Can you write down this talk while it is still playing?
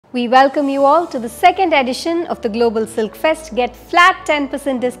We welcome you all to the second edition of the Global Silk Fest. Get flat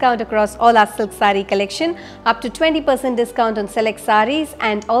 10% discount across all our silk saree collection, up to 20% discount on select sarees,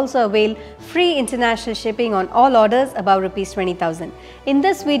 and also avail free international shipping on all orders above Rs 20,000. In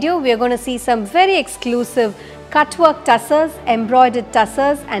this video, we are going to see some very exclusive cutwork tussars, embroidered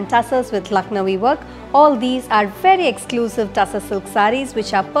tussars and tussars with Lucknowi work. All these are very exclusive tussar silk sarees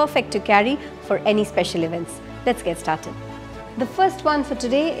which are perfect to carry for any special events. Let's get started. The first one for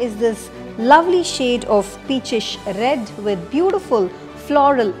today is this lovely shade of peachish red with beautiful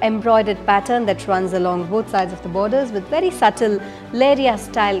floral embroidered pattern that runs along both sides of the borders with very subtle Leria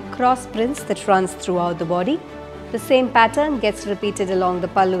style cross prints that runs throughout the body. The same pattern gets repeated along the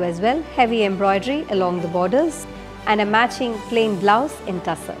pallu as well, heavy embroidery along the borders and a matching plain blouse in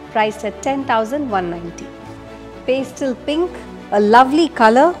tussar, priced at 10,190. Pastel pink, a lovely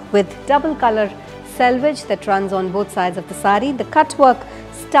color with double color selvage that runs on both sides of the saree. The cut work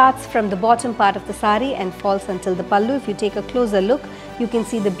starts from the bottom part of the saree and falls until the pallu. If you take a closer look, you can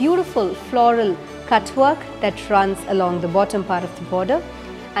see the beautiful floral cut work that runs along the bottom part of the border.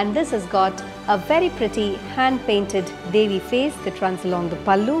 And this has got a very pretty hand painted Devi face that runs along the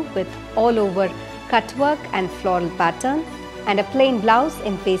pallu with all over cut work and floral pattern, and a plain blouse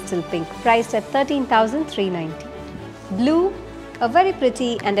in pastel pink, priced at 13,390. Blue, a very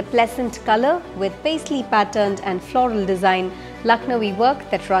pretty and a pleasant color with paisley patterned and floral design Lucknowi work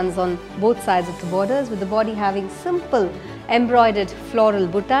that runs on both sides of the borders, with the body having simple embroidered floral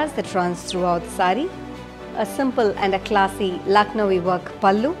buttas that runs throughout the saree. A simple and a classy Lucknowi work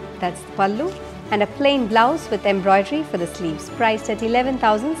pallu, that's the pallu, and a plain blouse with embroidery for the sleeves, priced at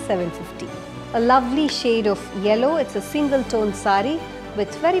 11,750. A lovely shade of yellow, it's a single tone saree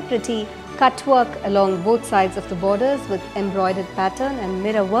with very pretty cut work along both sides of the borders with embroidered pattern and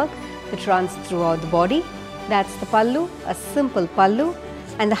mirror work that runs throughout the body. That's the pallu, a simple pallu,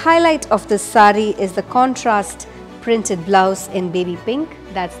 and the highlight of this saree is the contrast printed blouse in baby pink,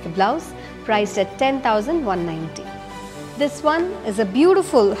 that's the blouse, priced at 10,190. This one is a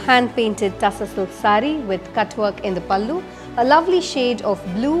beautiful hand painted tussar silk saree with cut work in the pallu, a lovely shade of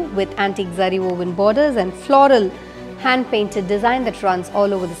blue with antique zari woven borders and floral hand painted design that runs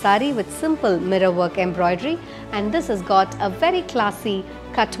all over the saree with simple mirror work embroidery, and this has got a very classy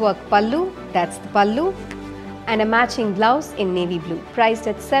cut work pallu, that's the pallu, and a matching blouse in navy blue, priced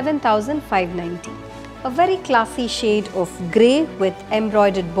at 7,590. A very classy shade of grey with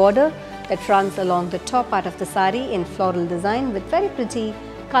embroidered border that runs along the top part of the saree in floral design with very pretty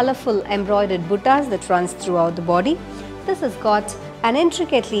colourful embroidered buttas that runs throughout the body. This has got an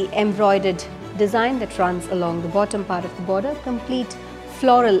intricately embroidered design that runs along the bottom part of the border, complete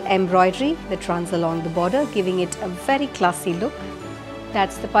floral embroidery that runs along the border, giving it a very classy look.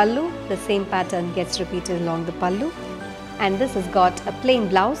 That's the pallu, the same pattern gets repeated along the pallu, and this has got a plain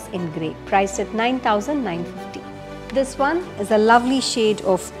blouse in grey, priced at 9,950. This one is a lovely shade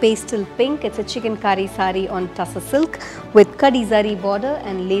of pastel pink. It's a chicken kari saree on tussar silk with kadi zari border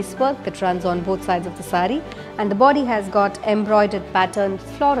and lace work that runs on both sides of the saree, and the body has got embroidered pattern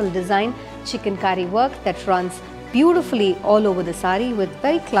floral design chicken kari work that runs beautifully all over the saree with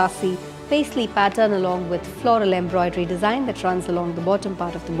very classy paisley pattern along with floral embroidery design that runs along the bottom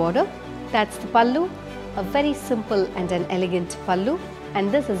part of the border. That's the pallu, a very simple and an elegant pallu, and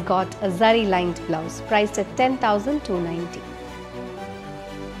this has got a zari lined blouse, priced at 10,290.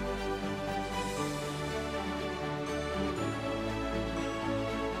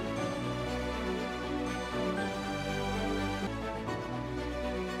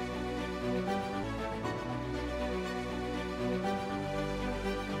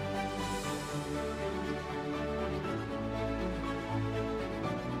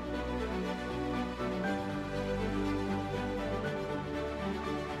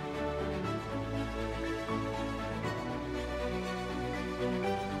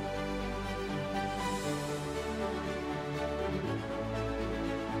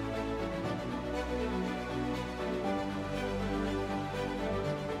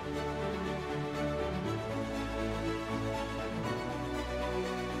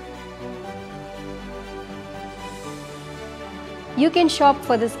 You can shop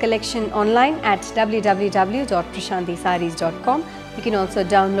for this collection online at www.prashantisarees.com. You can also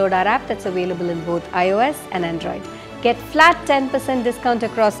download our app that's available in both iOS and Android. Get flat 10% discount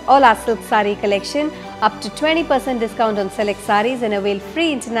across all our silk saree collection, up to 20% discount on select sarees, and avail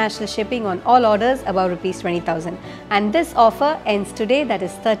free international shipping on all orders above Rs 20,000. And this offer ends today, that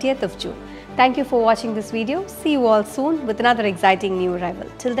is 30th of June. Thank you for watching this video. See you all soon with another exciting new arrival.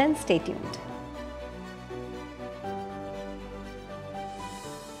 Till then, stay tuned.